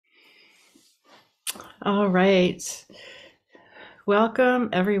All right. Welcome,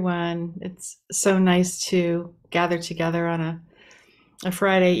 everyone. It's so nice to gather together on a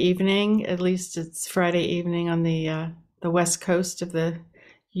Friday evening. At least it's Friday evening on the west coast of the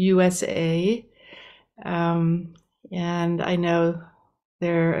USA. Um, and I know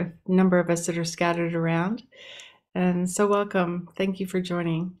there are a number of us that are scattered around. And so, welcome. Thank you for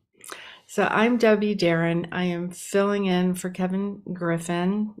joining. So, I'm Debbie Darrin. I am filling in for Kevin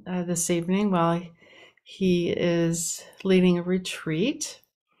Griffin this evening while he is leading a retreat.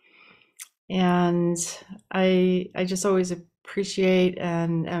 And I just always appreciate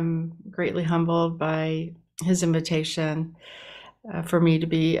and am greatly humbled by his invitation for me to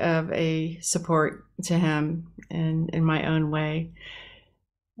be of a support to him in my own way.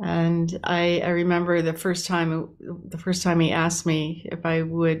 And I remember the first time he asked me if I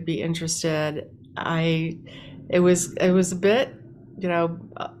would be interested. I it was a bit,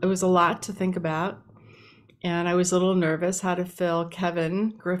 it was a lot to think about, and I was a little nervous how to fill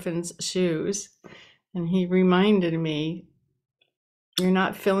Kevin Griffin's shoes. And he reminded me, "You're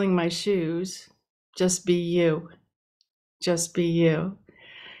not filling my shoes. Just be you. Just be you."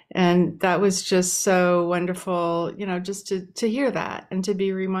 And that was just so wonderful, just to hear that and to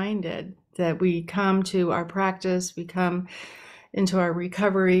be reminded that we come to our practice, we come into our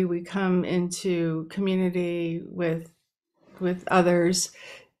recovery, we come into community with others,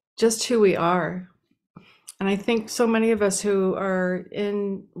 just who we are. And I think so many of us who are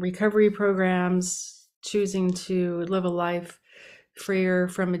in recovery programs, choosing to live a life freer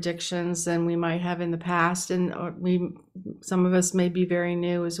from addictions than we might have in the past, and some of us may be very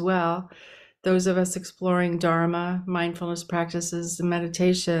new as well. Those of us exploring Dharma, mindfulness practices, and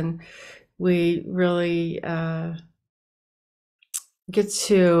meditation, we really get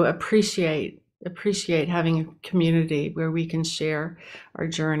to appreciate having a community where we can share our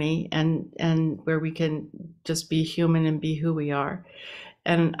journey and where we can just be human and be who we are.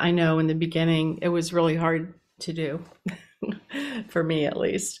 And I know in the beginning it was really hard to do, for me at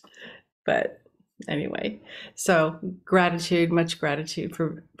least. But anyway, so gratitude, much gratitude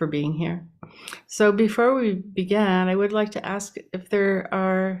for being here. So before we begin, I would like to ask if there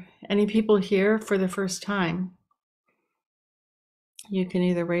are any people here for the first time. You can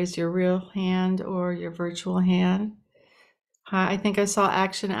either raise your real hand or your virtual hand. Hi, I think I saw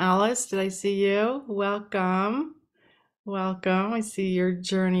Action Alice. Did I see you? Welcome. Welcome. I see you're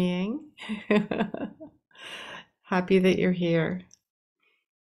journeying. Happy that you're here.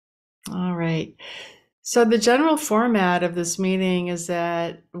 All right. So the general format of this meeting is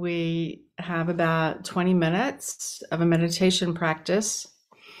that we have about 20 minutes of a meditation practice,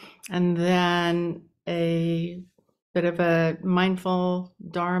 and then a bit of a mindful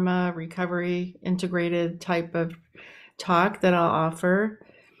Dharma recovery integrated type of talk that I'll offer.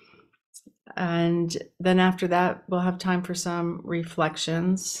 And then after that, we'll have time for some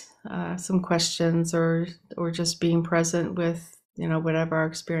reflections, some questions, or just being present with, whatever our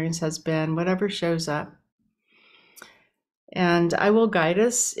experience has been, whatever shows up. And I will guide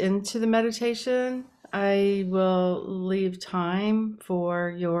us into the meditation. I will leave time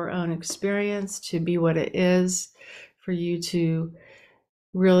for your own experience to be what it is, for you to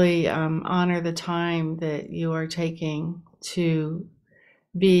really honor the time that you are taking to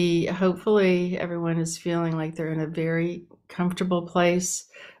be. Hopefully, everyone is feeling like they're in a very comfortable place,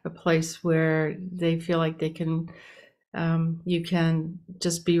 a place where they feel like they can, you can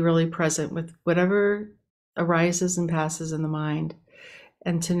just be really present with whatever arises and passes in the mind,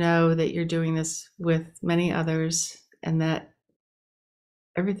 and to know that you're doing this with many others and that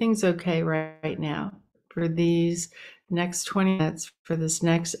everything's okay right now. For these next 20 minutes, for this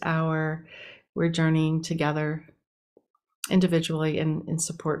next hour, we're journeying together individually and in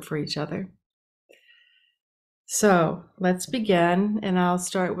support for each other. So let's begin, and I'll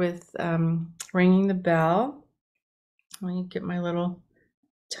start with ringing the bell. Let me get my little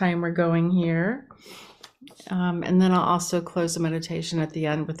timer going here. And then I'll also close the meditation at the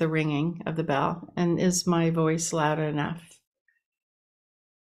end with the ringing of the bell. And is my voice loud enough?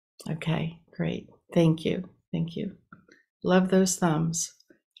 Okay, great. Thank you. Thank you. Love those thumbs.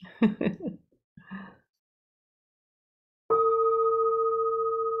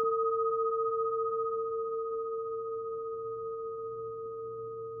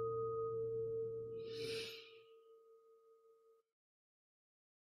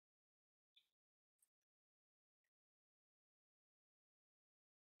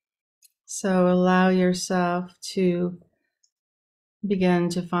 So allow yourself to begin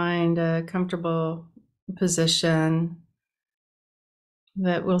to find a comfortable position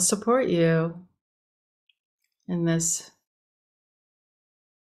that will support you in this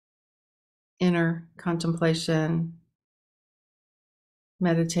inner contemplation,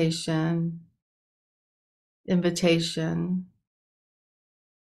 meditation, invitation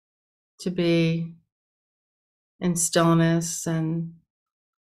to be in stillness and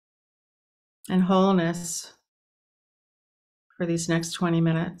wholeness for these next 20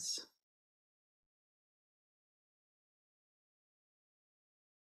 minutes.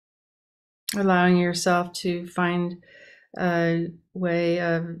 Allowing yourself to find a way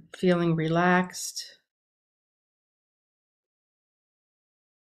of feeling relaxed,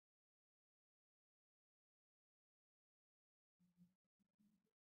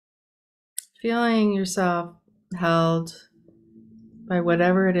 feeling yourself held by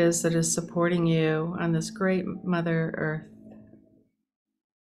whatever it is that is supporting you on this great Mother Earth.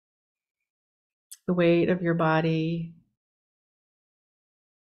 The weight of your body,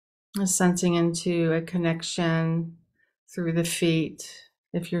 sensing into a connection through the feet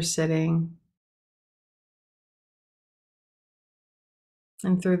if you're sitting,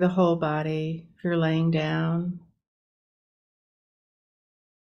 and through the whole body if you're laying down.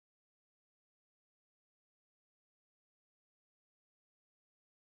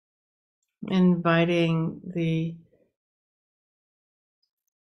 Inviting the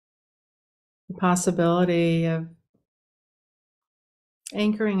possibility of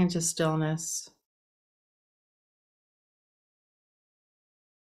anchoring into stillness,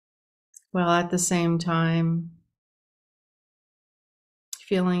 while at the same time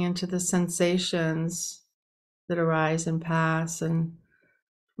feeling into the sensations that arise and pass, and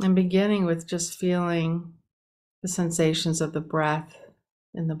beginning with just feeling the sensations of the breath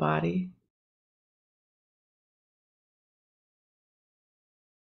in the body.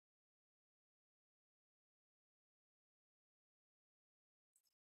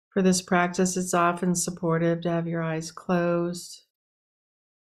 For this practice, it's often supportive to have your eyes closed.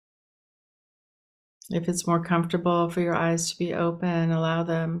 If it's more comfortable for your eyes to be open, allow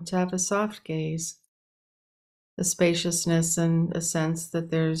them to have a soft gaze, a spaciousness, and a sense that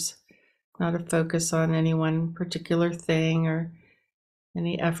there's not a focus on any one particular thing or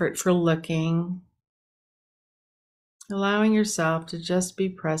any effort for looking. Allowing yourself to just be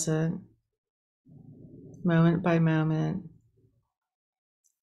present, moment by moment,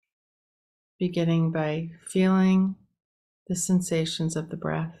 beginning by feeling the sensations of the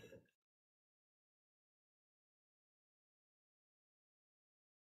breath.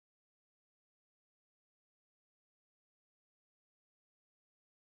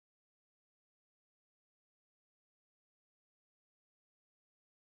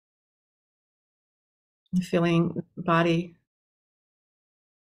 Feeling the body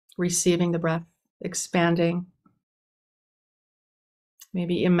receiving the breath, expanding.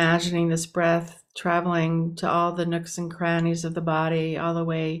 Maybe imagining this breath traveling to all the nooks and crannies of the body, all the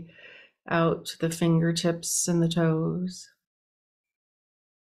way out to the fingertips and the toes.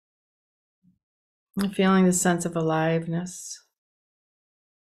 And feeling the sense of aliveness.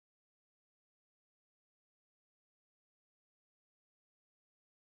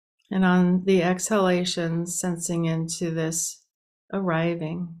 And on the exhalation, sensing into this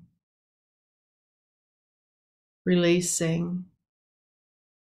arriving, releasing,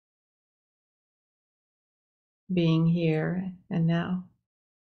 being here and now.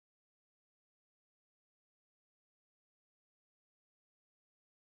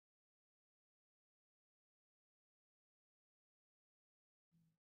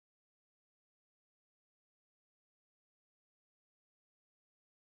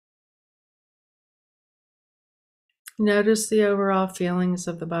 Notice the overall feelings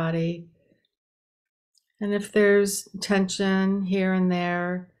of the body. And if there's tension here and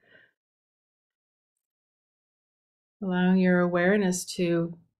there, allowing your awareness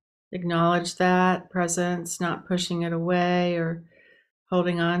to acknowledge that presence, not pushing it away or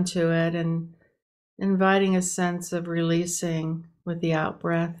holding on to it, and inviting a sense of releasing with the out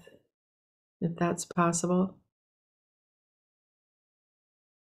breath, if that's possible.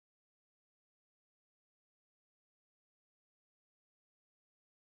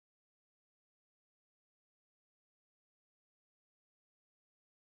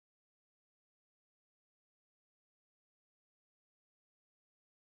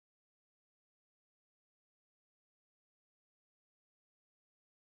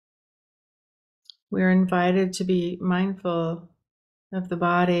 We're invited to be mindful of the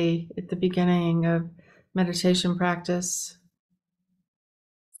body at the beginning of meditation practice.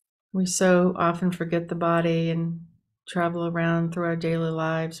 We so often forget the body and travel around through our daily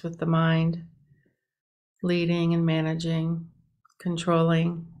lives with the mind, leading and managing,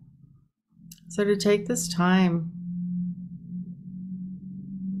 controlling. So to take this time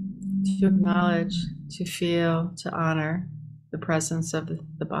to acknowledge, to feel, to honor the presence of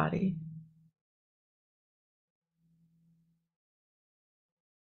the body.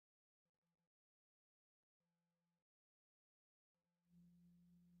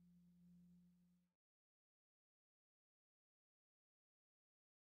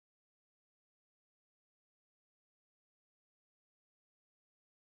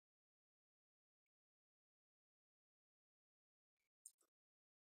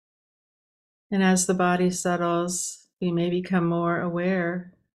 And as the body settles, we may become more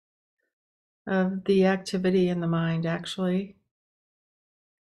aware of the activity in the mind, actually,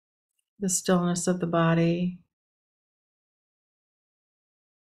 the stillness of the body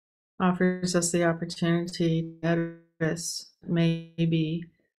offers us the opportunity to notice maybe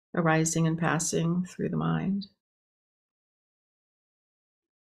arising and passing through the mind.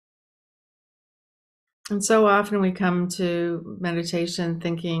 And so often we come to meditation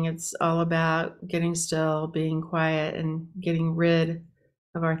thinking it's all about getting still, being quiet, and getting rid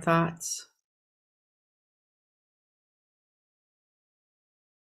of our thoughts.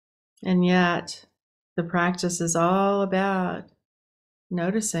 And yet, the practice is all about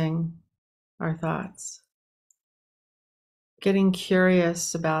noticing our thoughts, getting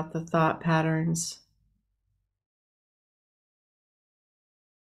curious about the thought patterns,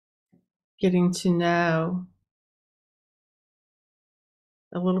 getting to know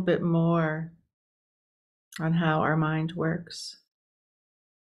a little bit more on how our mind works.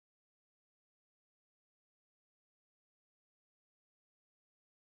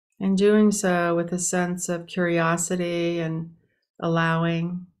 And doing so with a sense of curiosity and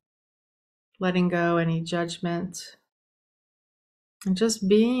allowing, letting go any judgment, and just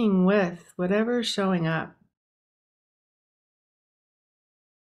being with whatever's showing up.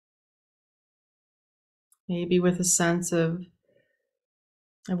 Maybe with a sense of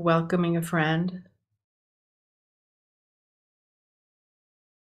welcoming a friend,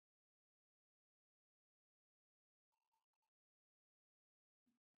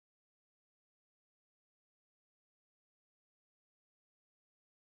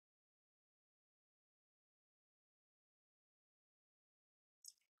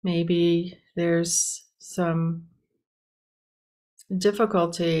 maybe there's some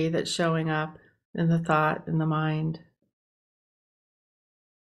difficulty that's showing up in the thought, in the mind.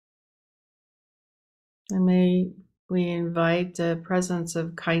 And may we invite a presence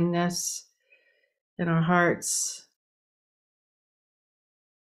of kindness in our hearts,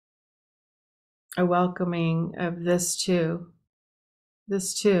 a welcoming of this too.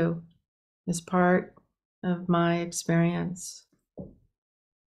 This too is part of my experience.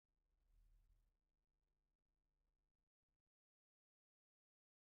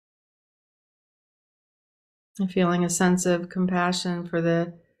 And feeling a sense of compassion for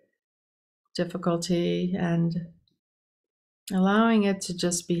the difficulty and allowing it to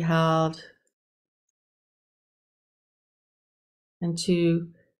just be held and to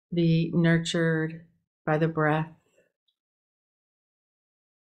be nurtured by the breath.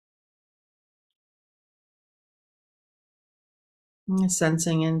 And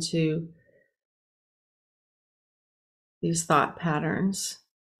sensing into these thought patterns,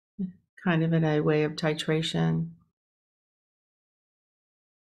 kind of in a way of titration.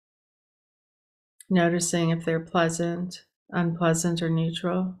 Noticing if they're pleasant, unpleasant, or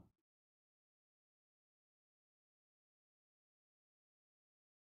neutral.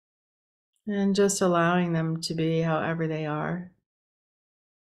 And just allowing them to be however they are.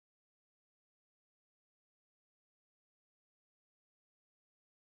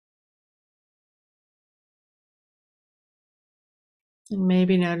 And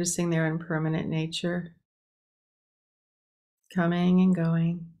maybe noticing their impermanent nature, coming and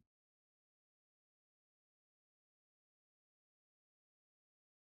going.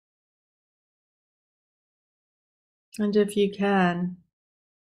 And if you can,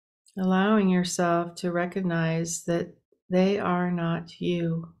 allowing yourself to recognize that they are not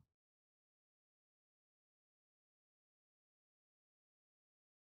you.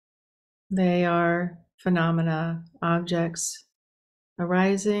 They are phenomena, objects,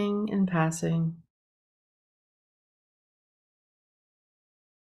 arising and passing.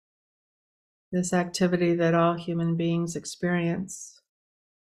 This activity that all human beings experience.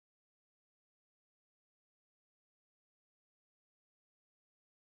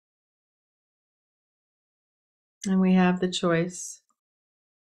 And we have the choice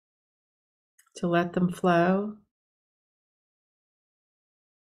to let them flow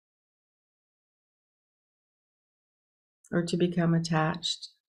or to become attached.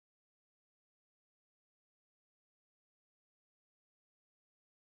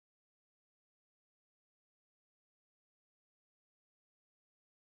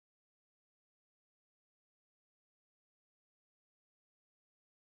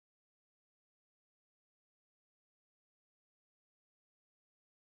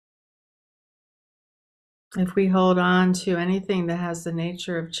 If we hold on to anything that has the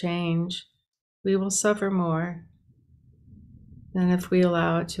nature of change, we will suffer more than if we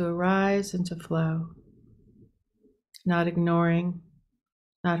allow it to arise and to flow, not ignoring,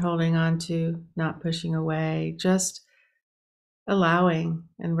 not holding on to, not pushing away, just allowing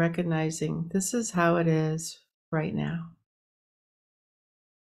and recognizing this is how it is right now.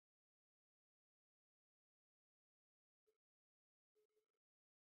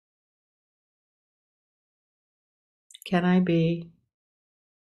 Can I be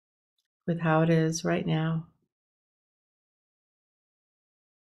with how it is right now?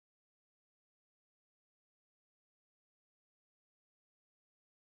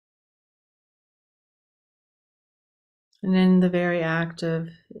 And in the very act of,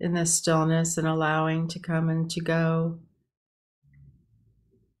 in this stillness and allowing to come and to go,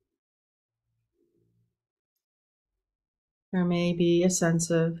 there may be a sense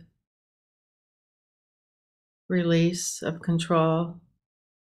of release, of control,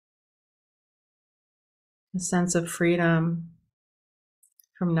 a sense of freedom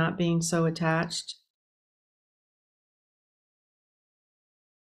from not being so attached.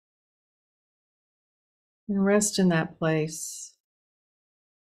 And rest in that place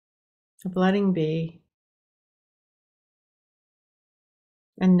of letting be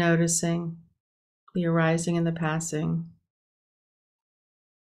and noticing the arising and the passing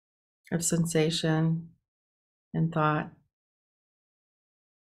of sensation and thought.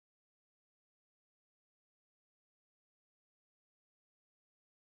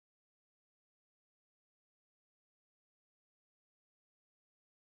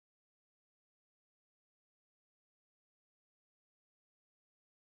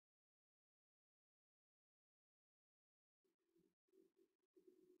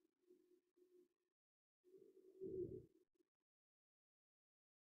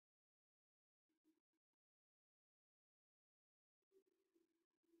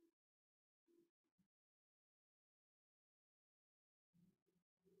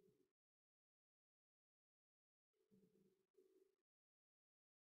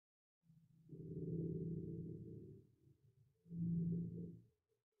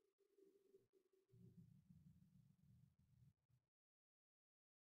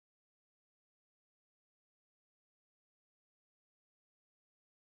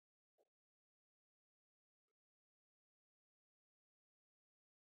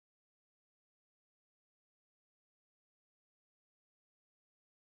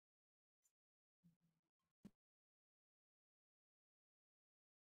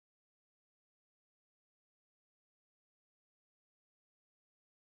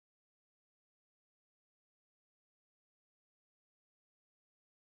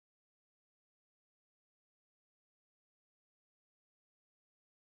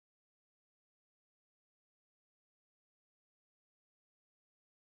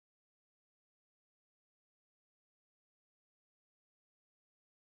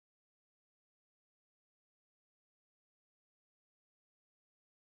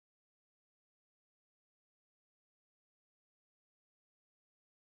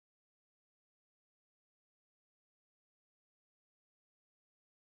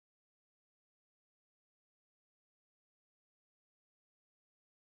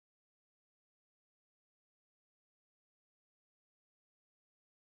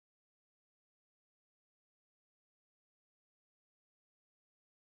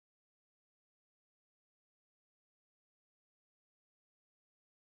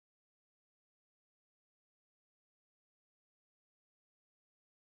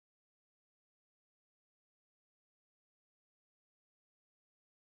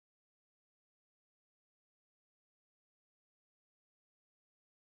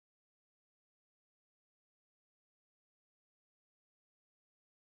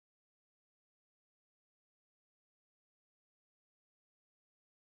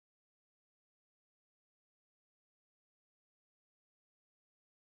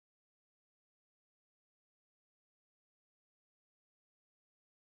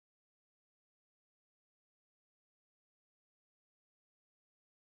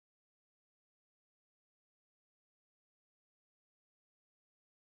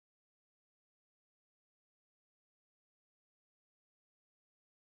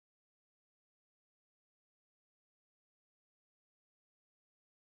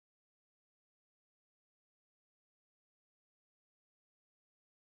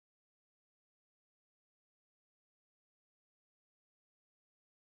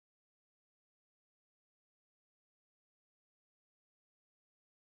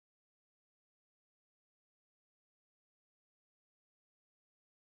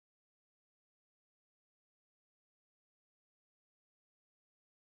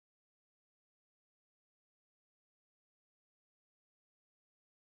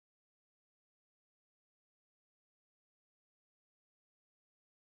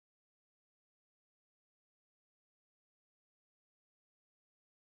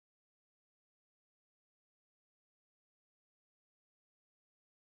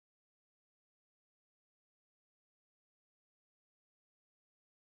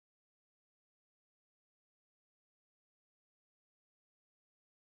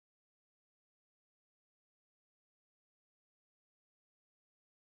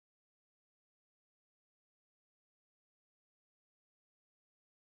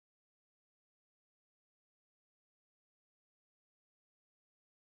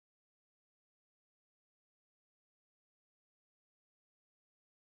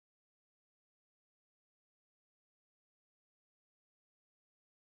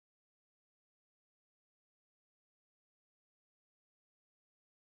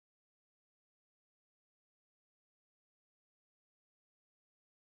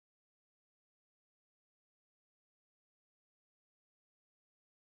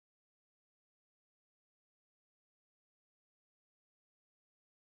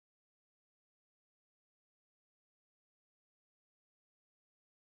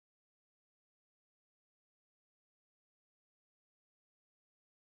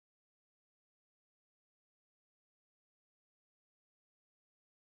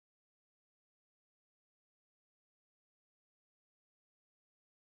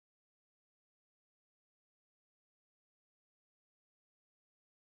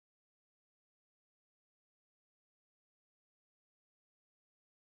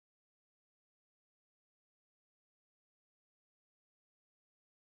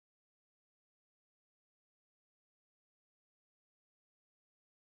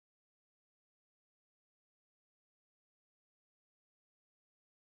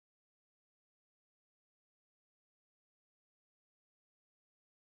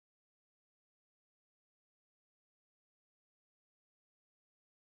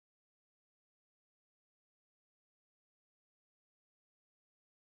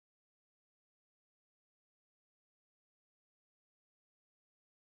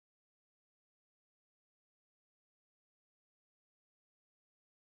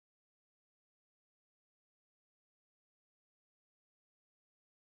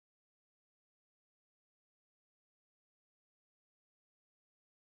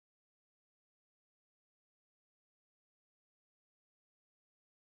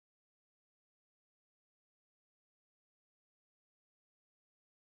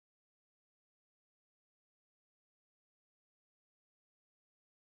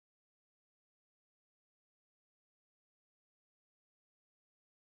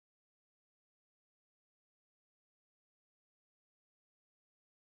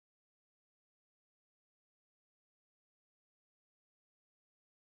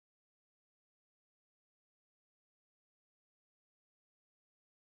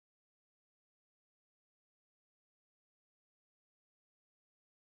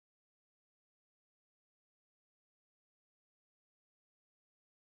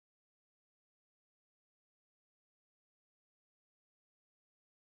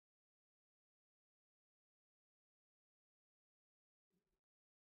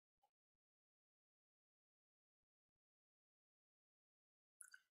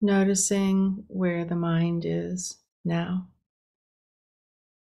 Noticing where the mind is now.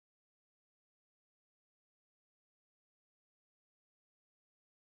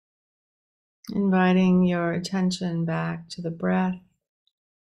 Inviting your attention back to the breath.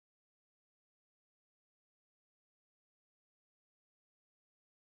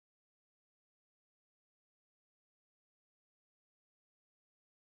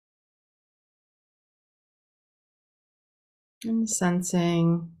 And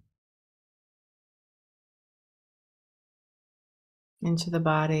sensing into the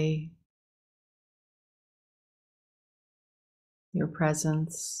body, your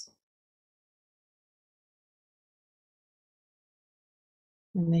presence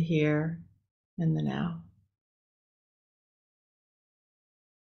in the here and the now.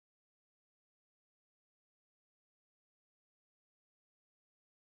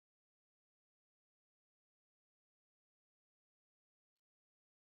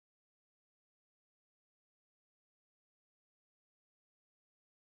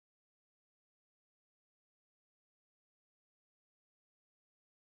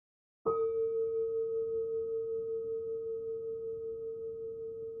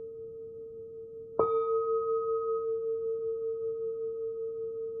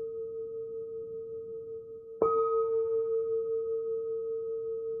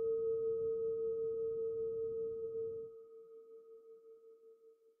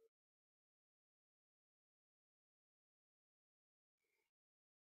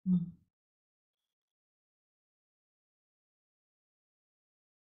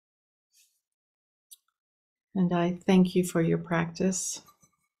 And I thank you for your practice.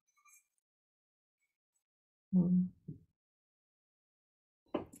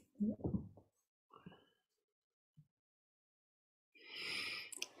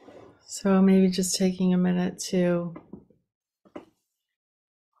 So maybe just taking a minute to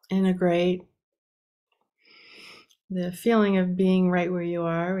integrate the feeling of being right where you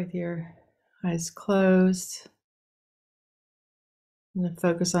are with your eyes closed, and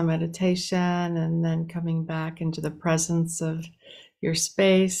focus on meditation, and then coming back into the presence of your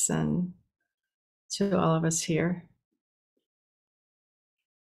space and to all of us here.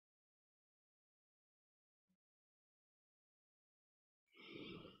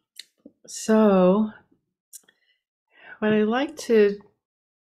 So, what I'd like to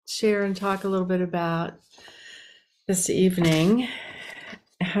share and talk a little bit about this evening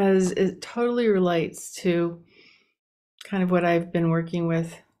it totally relates to kind of what I've been working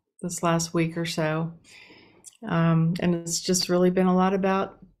with this last week or so. And it's just really been a lot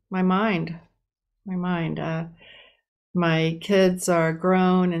about my mind. My kids are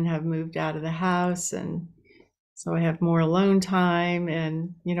grown and have moved out of the house, and so I have more alone time.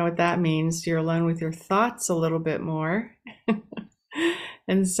 And you know what that means? You're alone with your thoughts a little bit more.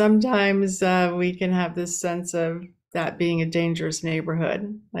 And sometimes we can have this sense of that being a dangerous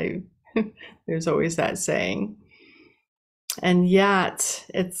neighborhood. There's always that saying. And yet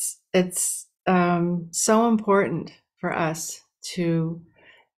it's so important for us to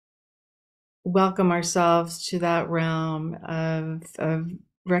welcome ourselves to that realm of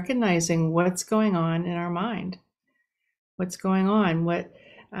recognizing what's going on in our mind, what's going on,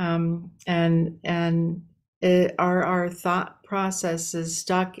 our thought process is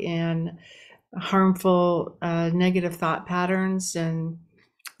stuck in harmful, negative thought patterns and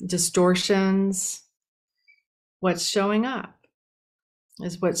distortions. What's showing up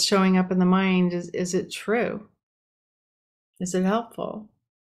in the mind. Is it true? Is it helpful?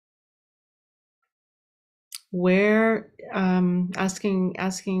 Where, asking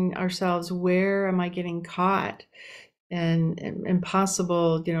ourselves, where am I getting caught in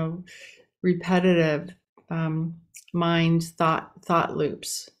impossible, repetitive mind thought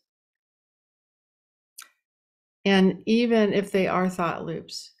loops? And even if they are thought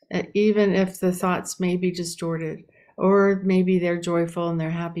loops, even if the thoughts may be distorted, or maybe they're joyful and they're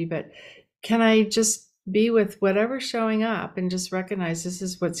happy, but can I just be with whatever's showing up and just recognize this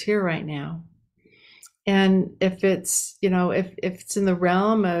is what's here right now? And if it's, if it's in the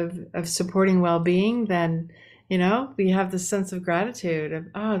realm of supporting well-being, then, we have this sense of gratitude of,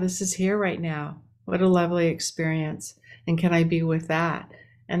 oh, this is here right now. What a lovely experience. And can I be with that?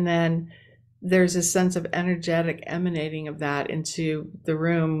 And then there's a sense of energetic emanating of that into the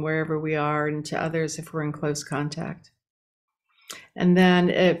room, wherever we are, and to others if we're in close contact. And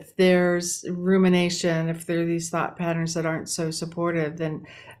then if there's rumination, if there are these thought patterns that aren't so supportive, then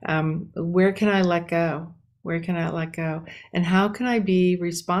where can I let go? Where can I let go? And how can I be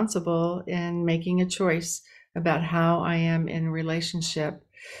responsible in making a choice about how I am in relationship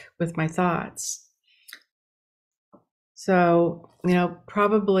with my thoughts? So,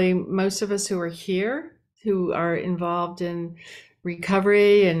 probably most of us who are here, who are involved in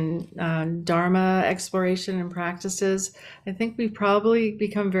recovery and Dharma exploration and practices, I think we've probably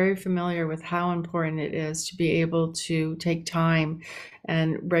become very familiar with how important it is to be able to take time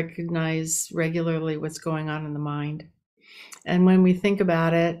and recognize regularly what's going on in the mind. And when we think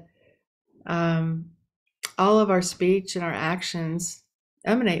about it, um, all of our speech and our actions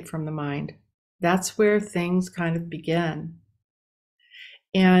emanate from the mind. That's where things kind of begin.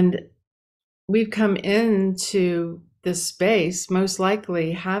 And we've come into this space, most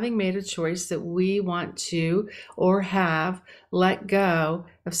likely having made a choice that we want to or have let go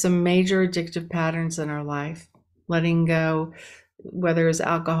of some major addictive patterns in our life. Letting go, whether it's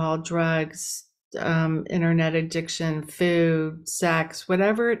alcohol, drugs, internet addiction, food, sex,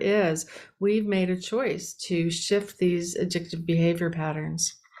 whatever it is, we've made a choice to shift these addictive behavior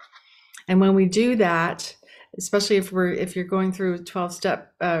patterns. And when we do that, especially if you're going through a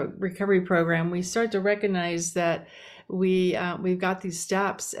 12-step recovery program, we start to recognize that we've got these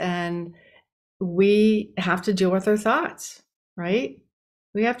steps, and we have to deal with our thoughts, right?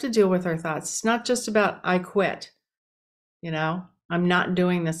 We have to deal with our thoughts. It's not just about I quit, I'm not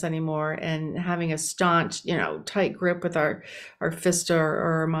doing this anymore, and having a staunch, tight grip with our fist or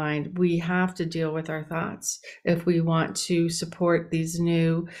our mind. We have to deal with our thoughts if we want to support these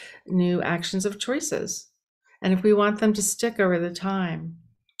new actions of choices. And if we want them to stick over the time,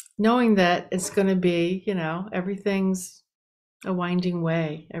 knowing that it's going to be, everything's a winding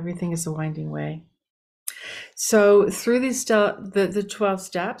way. Everything is a winding way. So through these the 12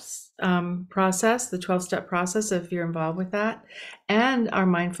 steps process, the 12-step process, if you're involved with that, and our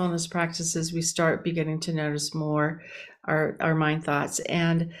mindfulness practices, we start beginning to notice more our mind thoughts.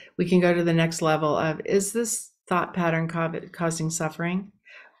 And we can go to the next level of, is this thought pattern causing suffering?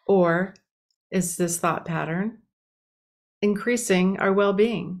 Or is this thought pattern increasing our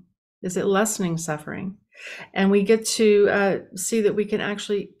well-being? Is it lessening suffering? And we get to see that we can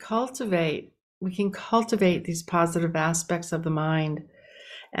actually cultivate these positive aspects of the mind.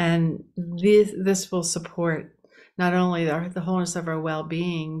 And this will support not only the wholeness of our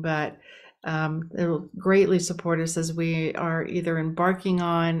well-being, but it will greatly support us as we are either embarking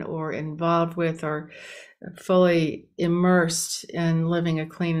on or involved with or fully immersed in living a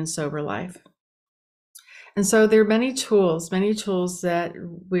clean and sober life. And so there are many tools that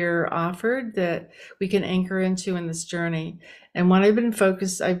we're offered that we can anchor into in this journey. And what I've been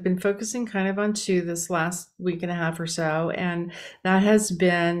focusing kind of on two this last week and a half or so, and that has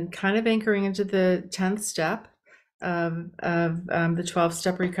been kind of anchoring into the 10th step of the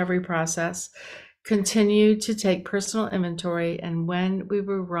 12-step recovery process. Continue to take personal inventory, and when we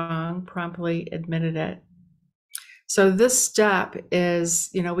were wrong, promptly admitted it. So this step is,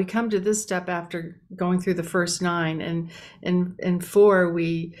 we come to this step after going through the first 9, and in 4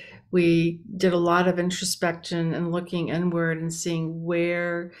 we did a lot of introspection and looking inward and seeing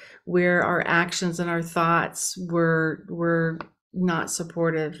where our actions and our thoughts were not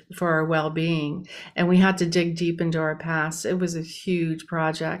supportive for our well-being, and we had to dig deep into our past. It was a huge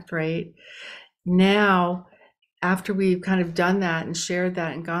project, right? Now, after we've kind of done that and shared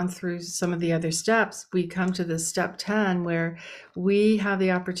that and gone through some of the other steps, we come to this step 10, where we have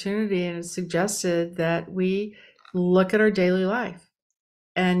the opportunity, and it's suggested that we look at our daily life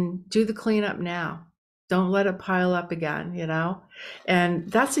and do the cleanup now. Don't let it pile up again,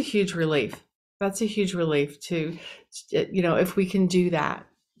 and that's a huge relief. That's a huge relief to, if we can do that,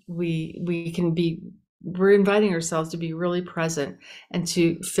 we're inviting ourselves to be really present and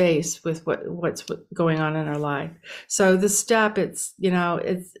to face with what's going on in our life. So the step, it's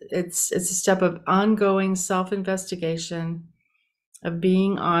a step of ongoing self-investigation, of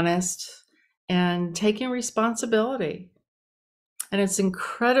being honest and taking responsibility. And it's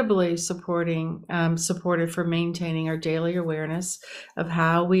incredibly supportive for maintaining our daily awareness of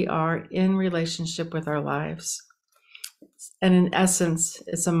how we are in relationship with our lives. And in essence,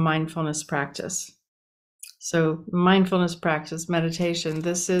 it's a mindfulness practice. So mindfulness practice, meditation,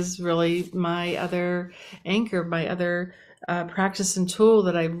 this is really my other anchor, my other practice and tool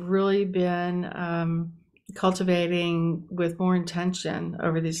that I've really been cultivating with more intention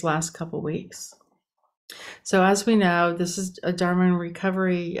over these last couple weeks. So as we know, this is a Dharma and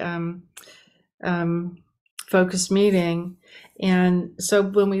recovery focused meeting. And so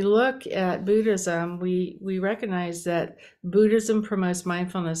when we look at Buddhism, we recognize that Buddhism promotes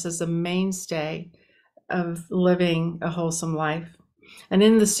mindfulness as a mainstay of living a wholesome life. And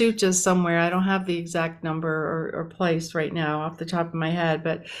in the suttas somewhere, I don't have the exact number or place right now off the top of my head,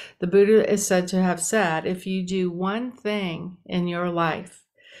 but the Buddha is said to have said, if you do one thing in your life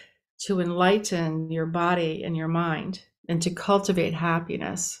to enlighten your body and your mind, and to cultivate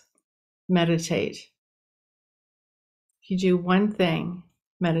happiness, meditate. If you do one thing,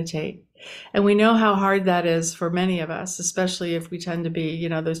 meditate. And we know how hard that is for many of us, especially if we tend to be,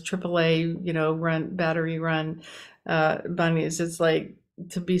 those AAA, battery run bunnies. It's like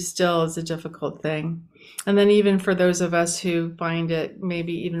to be still is a difficult thing. And then even for those of us who find it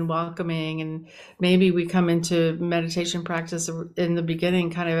maybe even welcoming, and maybe we come into meditation practice in the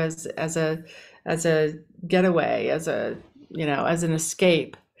beginning kind of as a getaway, as an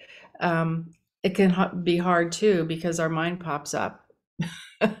escape. It can be hard too because our mind pops up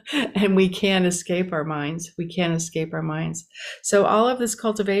and we can't escape our minds. We can't escape our minds. So all of this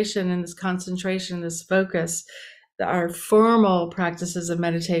cultivation and this concentration, this focus, our formal practices of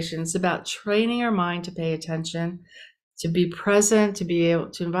meditation, is about training our mind to pay attention, to be present, to be able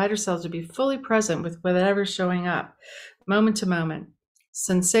to invite ourselves to be fully present with whatever's showing up, moment to moment,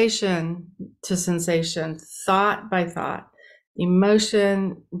 sensation to sensation, thought by thought,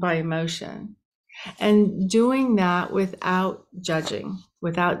 emotion by emotion. And doing that without judging.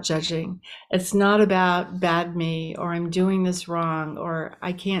 It's not about bad me, or I'm doing this wrong, or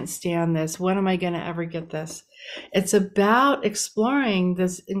I can't stand this. When am I going to ever get this? It's about exploring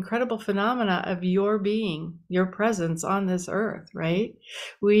this incredible phenomena of your being, your presence on this earth, right?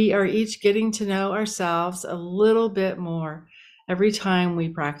 We are each getting to know ourselves a little bit more every time we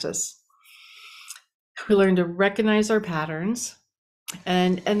practice. We learn to recognize our patterns.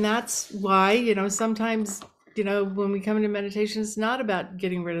 And that's why, sometimes, when we come into meditation, it's not about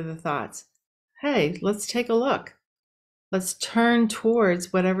getting rid of the thoughts. Hey, let's take a look. Let's turn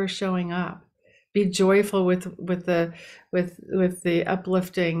towards whatever's showing up. Be joyful with the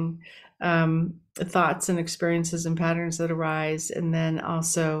uplifting thoughts and experiences and patterns that arise, and then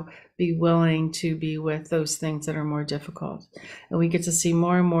also be willing to be with those things that are more difficult. And we get to see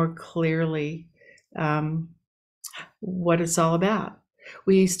more and more clearly what it's all about.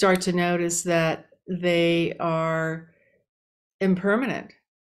 We start to notice that they are impermanent.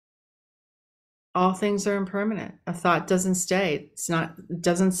 All things are impermanent. A thought doesn't stay. It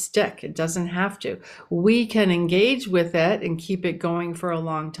doesn't stick. It doesn't have to. We can engage with it and keep it going for a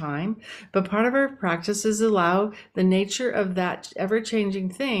long time. But part of our practice is allow the nature of that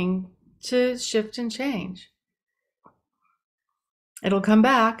ever-changing thing to shift and change. It'll come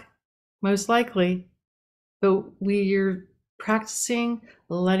back, most likely, but we're practicing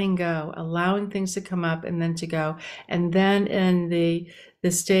letting go, allowing things to come up and then to go. And then in the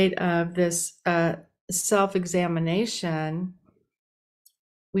state of this self-examination,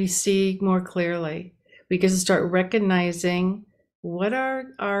 we see more clearly. We get to start recognizing what are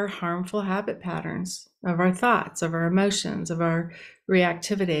our harmful habit patterns of our thoughts, of our emotions, of our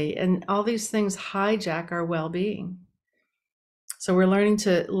reactivity, and all these things hijack our well-being. So we're learning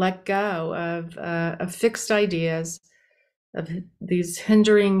to let go of fixed ideas, of these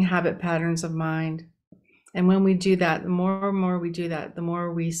hindering habit patterns of mind. And when we do that, the more and more we do that, the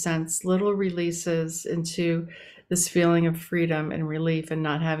more we sense little releases into this feeling of freedom and relief, and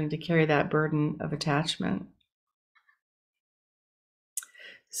not having to carry that burden of attachment.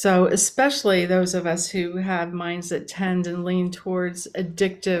 So especially those of us who have minds that tend and lean towards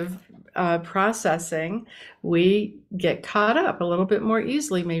addictive processing, we get caught up a little bit more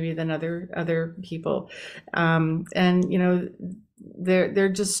easily maybe than other people. And their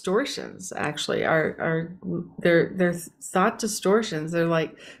distortions actually are they're thought distortions. They're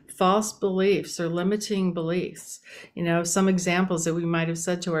like false beliefs or limiting beliefs. Some examples that we might have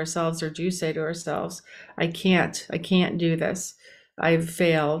said to ourselves or do say to ourselves: I can't do this. I've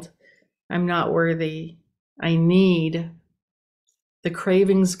failed. I'm not worthy. I need. The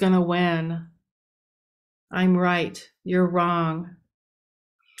craving's gonna win. I'm right. You're wrong.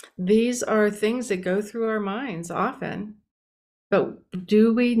 These are things that go through our minds often. But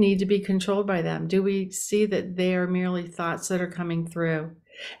do we need to be controlled by them? Do we see that they are merely thoughts that are coming through?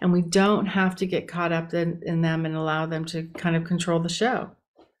 And we don't have to get caught up in them and allow them to kind of control the show.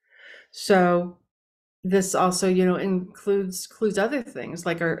 So this also, includes other things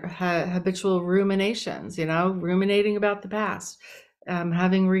like our habitual ruminations, ruminating about the past,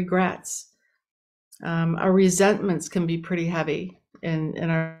 having regrets. Our resentments can be pretty heavy in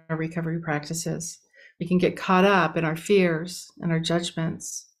our recovery practices. We can get caught up in our fears and our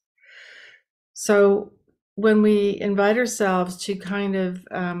judgments. So when we invite ourselves to kind of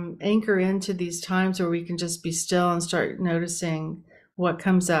anchor into these times where we can just be still and start noticing what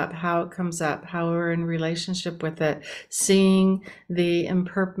comes up, how it comes up, how we're in relationship with it, seeing the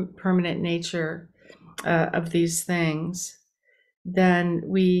impermanent nature of these things, then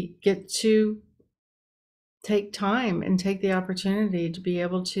we get to take time and take the opportunity to be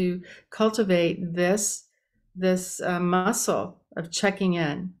able to cultivate this this muscle of checking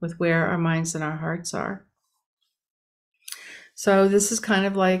in with where our minds and our hearts are. So this is kind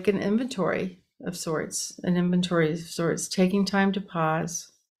of like an inventory of sorts, taking time to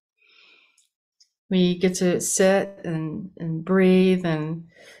pause. We get to sit and breathe and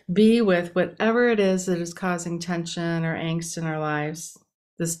be with whatever it is that is causing tension or angst in our lives,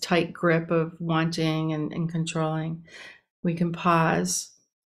 this tight grip of wanting and controlling. We can pause.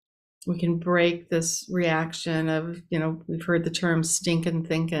 We can break this reaction of, we've heard the term stinking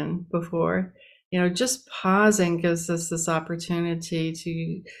thinking before. Just pausing gives us this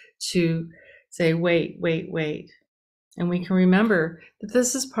opportunity to say, wait. And we can remember that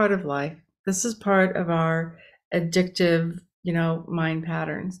this is part of life. This is part of our addictive, mind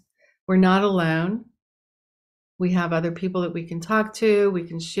patterns. We're not alone. We have other people that we can talk to, we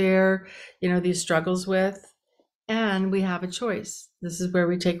can share, these struggles with, and we have a choice. This is where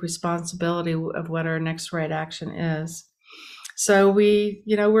we take responsibility of what our next right action is. So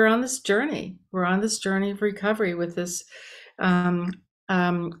we're on this journey. We're on this journey of recovery with this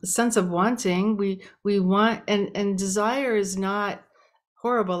sense of wanting. We want, and desire is not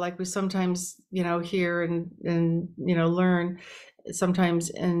horrible, like we sometimes hear and learn.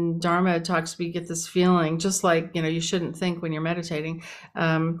 Sometimes in Dharma talks, we get this feeling, just like you shouldn't think when you're meditating.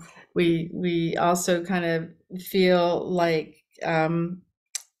 We also kind of feel like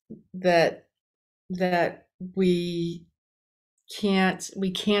that we can't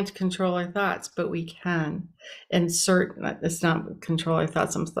control our thoughts, but we can. And it's not control our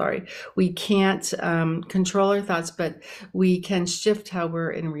thoughts, I'm sorry. We can't control our thoughts, but we can shift how we're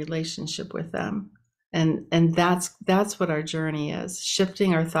in relationship with them. And that's what our journey is,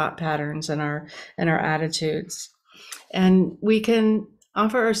 shifting our thought patterns and our attitudes. And we can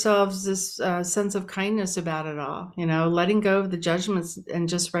offer ourselves this sense of kindness about it all, letting go of the judgments and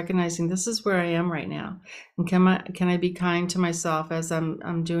just recognizing this is where I am right now. And can I be kind to myself as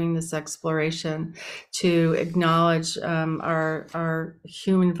I'm doing this exploration, to acknowledge our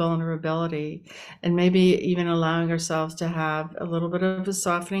human vulnerability, and maybe even allowing ourselves to have a little bit of a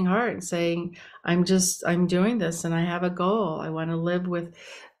softening heart and saying, I'm doing this and I have a goal. I want to live with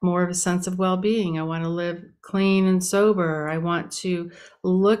more of a sense of well-being. I want to live clean and sober. I want to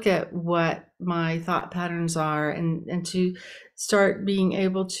look at what my thought patterns are and to start being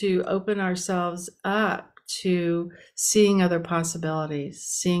able to open ourselves up to seeing other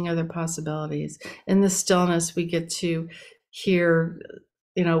possibilities. In the stillness, we get to hear,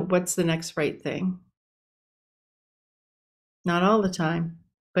 what's the next right thing? Not all the time,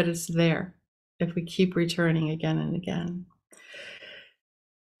 but it's there if we keep returning again and again.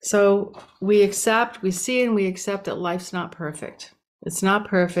 So we see and we accept that life's not perfect. It's not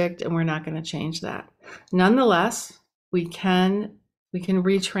perfect, and we're not going to change that. Nonetheless, we can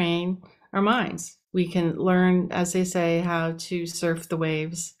retrain our minds. We can learn, as they say, how to surf the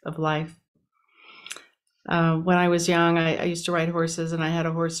waves of life. When I was young, I used to ride horses, and I had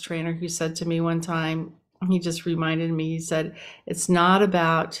a horse trainer who said to me one time, he just reminded me, he said, it's not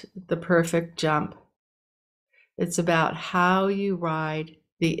about the perfect jump. It's about how you ride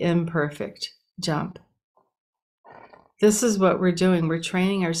the imperfect jump. This is what we're doing. We're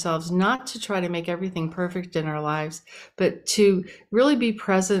training ourselves not to try to make everything perfect in our lives, but to really be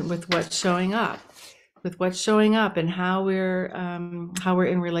present with what's showing up, and how we're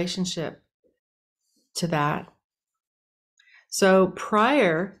in relationship to that. So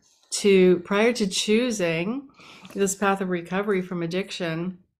prior to choosing this path of recovery from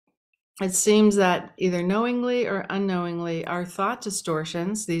addiction, it seems that either knowingly or unknowingly, our thought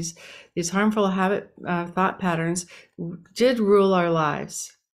distortions, these harmful thought patterns, did rule our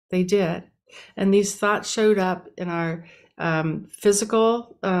lives. They did, and these thoughts showed up in our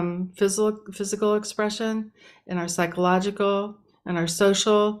physical expression, in our psychological, and our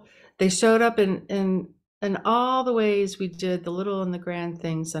social. They showed up in all the ways we did the little and the grand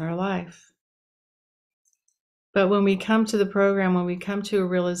things in our life. But when we come to the program, when we come to a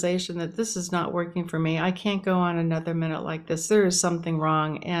realization that this is not working for me, I can't go on another minute like this, there is something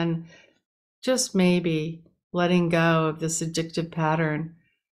wrong, and just maybe letting go of this addictive pattern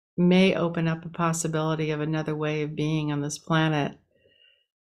may open up a possibility of another way of being on this planet.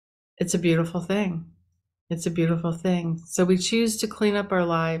 It's a beautiful thing. It's a beautiful thing. So we choose to clean up our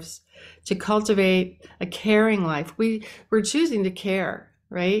lives, to cultivate a caring life. We're choosing to care,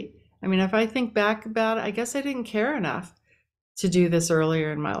 right? I mean, if I think back about it, I guess I didn't care enough to do this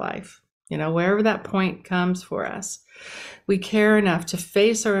earlier in my life. Wherever that point comes for us, we care enough to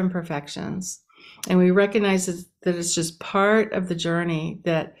face our imperfections, and we recognize that it's just part of the journey,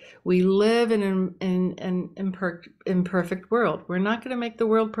 that we live in an imperfect world. We're not going to make the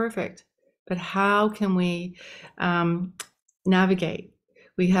world perfect. but how can we navigate?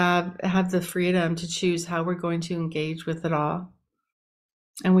 We have the freedom to choose how we're going to engage with it all.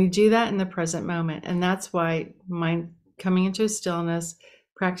 And we do that in the present moment. And that's why mind coming into a stillness,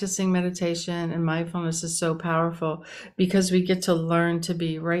 practicing meditation and mindfulness is so powerful, because we get to learn to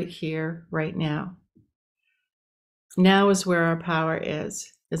be right here, right now. Now is where our power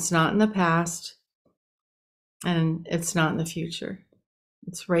is. It's not in the past and it's not in the future.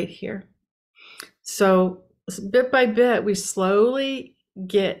 It's right here. So bit by bit, we slowly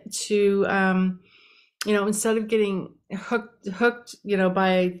get to, instead of getting hooked,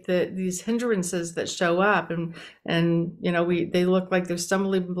 by these hindrances that show up, and they look like they're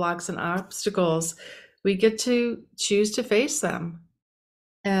stumbling blocks and obstacles. We get to choose to face them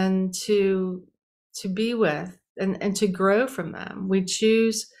and to be with and to grow from them. We're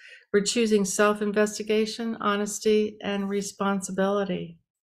choosing self-investigation, honesty, and responsibility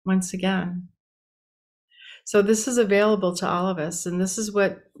once again. So this is available to all of us, and this is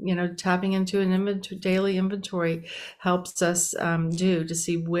what tapping into an daily inventory helps us do, to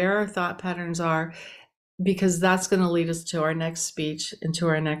see where our thought patterns are, because that's going to lead us to our next speech and to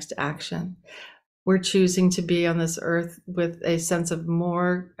our next action. We're choosing to be on this earth with a sense of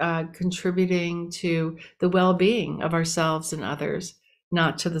more contributing to the well-being of ourselves and others,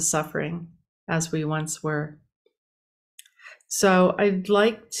 not to the suffering as we once were. So I'd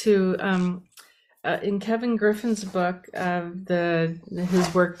like to. In Kevin Griffin's book, his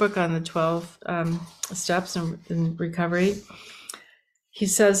workbook on the 12 steps in recovery, he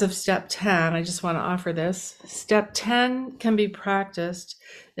says of step 10, I just want to offer this. Step 10 can be practiced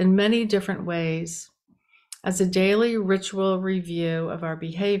in many different ways: as a daily ritual review of our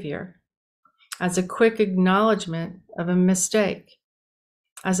behavior, as a quick acknowledgement of a mistake,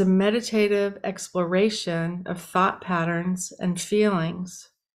 as a meditative exploration of thought patterns and feelings,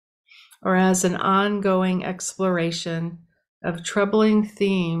 or as an ongoing exploration of troubling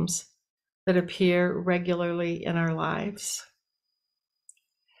themes that appear regularly in our lives.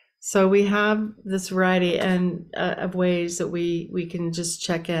 So we have this variety of ways that we can just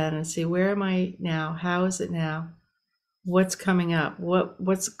check in and see, where am I now? How is it now? What's coming up?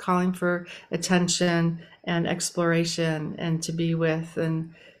 What's calling for attention and exploration and to be with,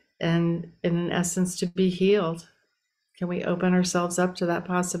 and in essence to be healed? Can we open ourselves up to that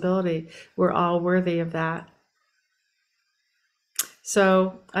possibility? We're all worthy of that.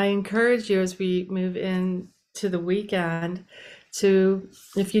 So I encourage you, as we move into the weekend, to,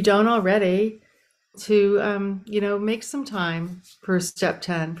 if you don't already, to make some time for step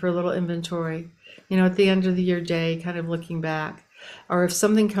 10, for a little inventory, at the end of your day, kind of looking back. Or if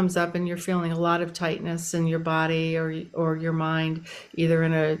something comes up and you're feeling a lot of tightness in your body or your mind, either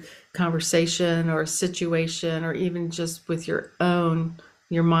in a conversation or a situation, or even just with your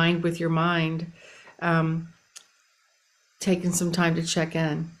mind with your mind, taking some time to check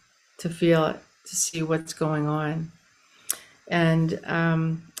in, to feel it, to see what's going on, and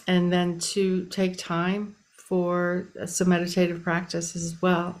then to take time for some meditative practice as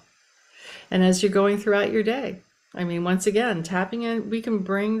well. And as you're going throughout your day, once again, tapping in, we can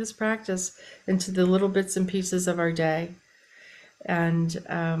bring this practice into the little bits and pieces of our day. And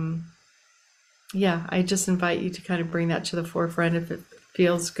I just invite you to kind of bring that to the forefront if it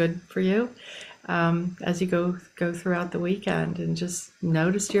feels good for you, as you go throughout the weekend, and just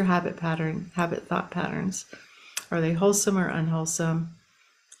notice your habit thought patterns. Are they wholesome or unwholesome?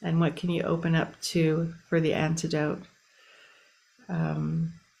 And what can you open up to for the antidote?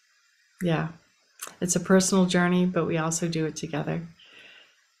 It's a personal journey, but we also do it together.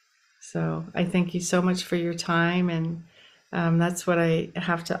 So I thank you so much for your time, and that's what I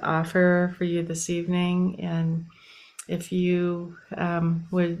have to offer for you this evening. And if you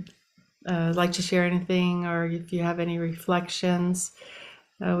would like to share anything, or if you have any reflections,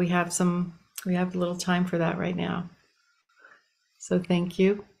 we have a little time for that right now. So thank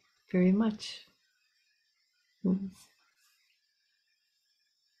you very much.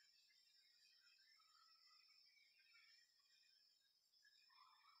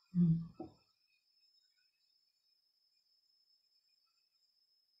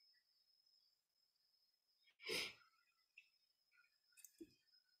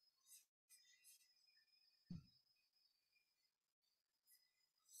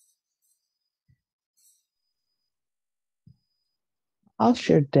 I'll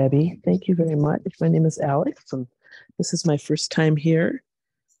share, Debbie. Thank you very much. My name is Alex, and this is my first time here.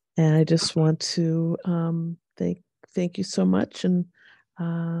 And I just want to thank you so much. And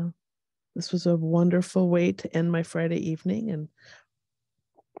this was a wonderful way to end my Friday evening, and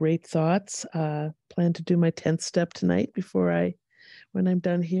great thoughts. Plan to do my 10th step tonight when I'm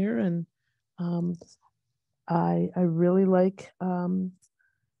done here. And Um, I really like.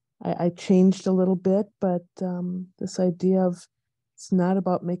 I changed a little bit, but this idea of it's not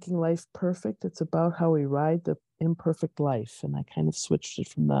about making life perfect. It's about how we ride the imperfect life, and I kind of switched it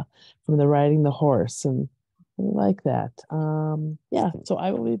from the riding the horse, and I like that. Yeah, so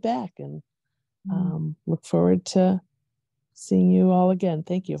I will be back, and look forward to seeing you all again.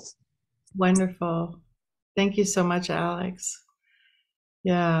 Thank you. Wonderful. Thank you so much, Alex.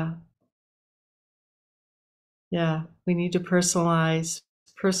 Yeah, yeah. We need to personalize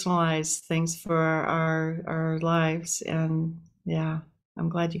things for our lives, and yeah, I'm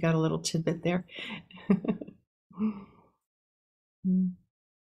glad you got a little tidbit there.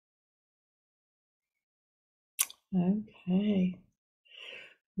 Okay.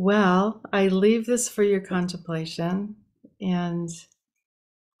 Well, I leave this for your contemplation, and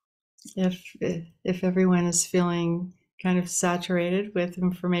if everyone is feeling kind of saturated with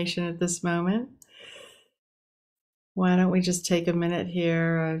information at this moment, why don't we just take a minute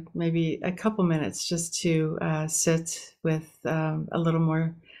here, maybe a couple minutes, just to sit with a little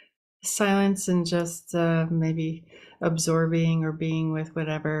more silence and just maybe absorbing or being with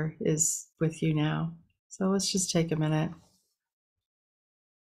whatever is with you now. So let's just take a minute.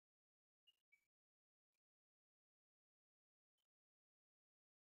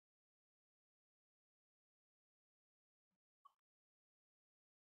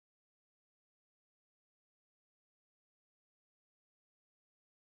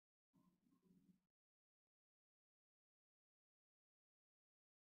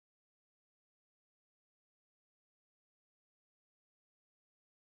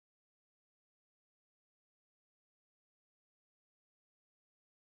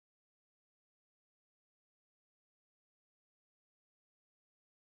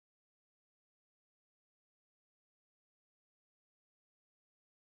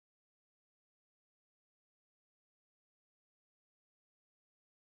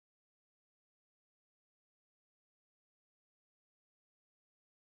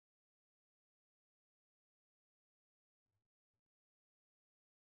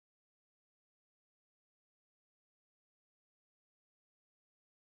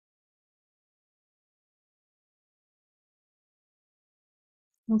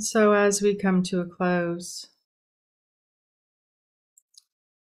 And so as we come to a close,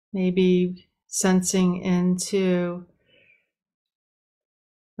 maybe sensing into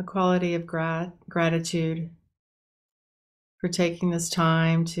the quality of gratitude for taking this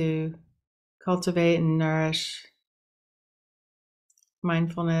time to cultivate and nourish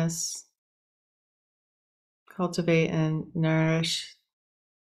mindfulness, cultivate and nourish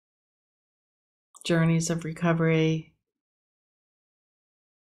journeys of recovery,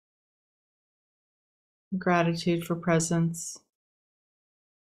 gratitude for presence,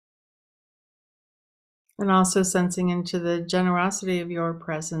 and also sensing into the generosity of your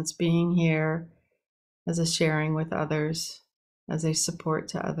presence being here as a sharing with others, as a support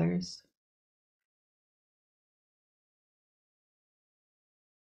to others.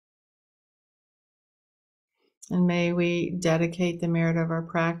 And may we dedicate the merit of our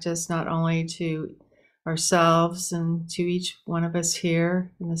practice not only to ourselves and to each one of us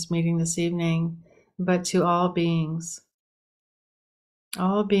here in this meeting this evening, but to all beings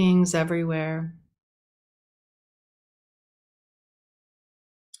everywhere.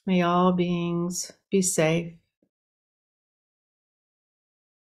 May all beings be safe.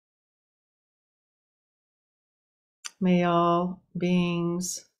 May all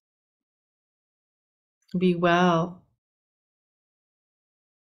beings be well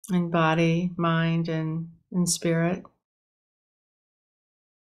in body, mind, and in spirit.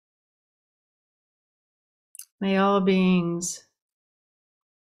 May all beings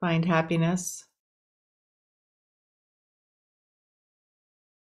find happiness.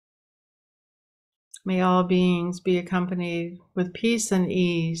 May all beings be accompanied with peace and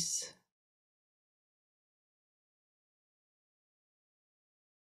ease.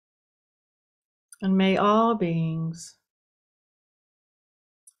 And may all beings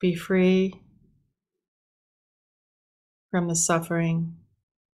be free from the suffering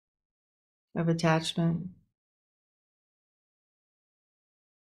of attachment.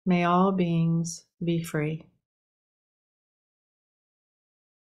 May all beings be free.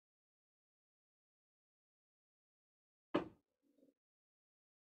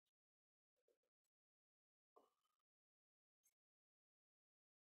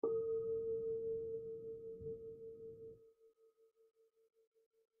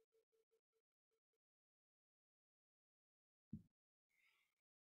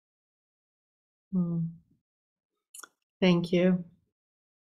 Thank you.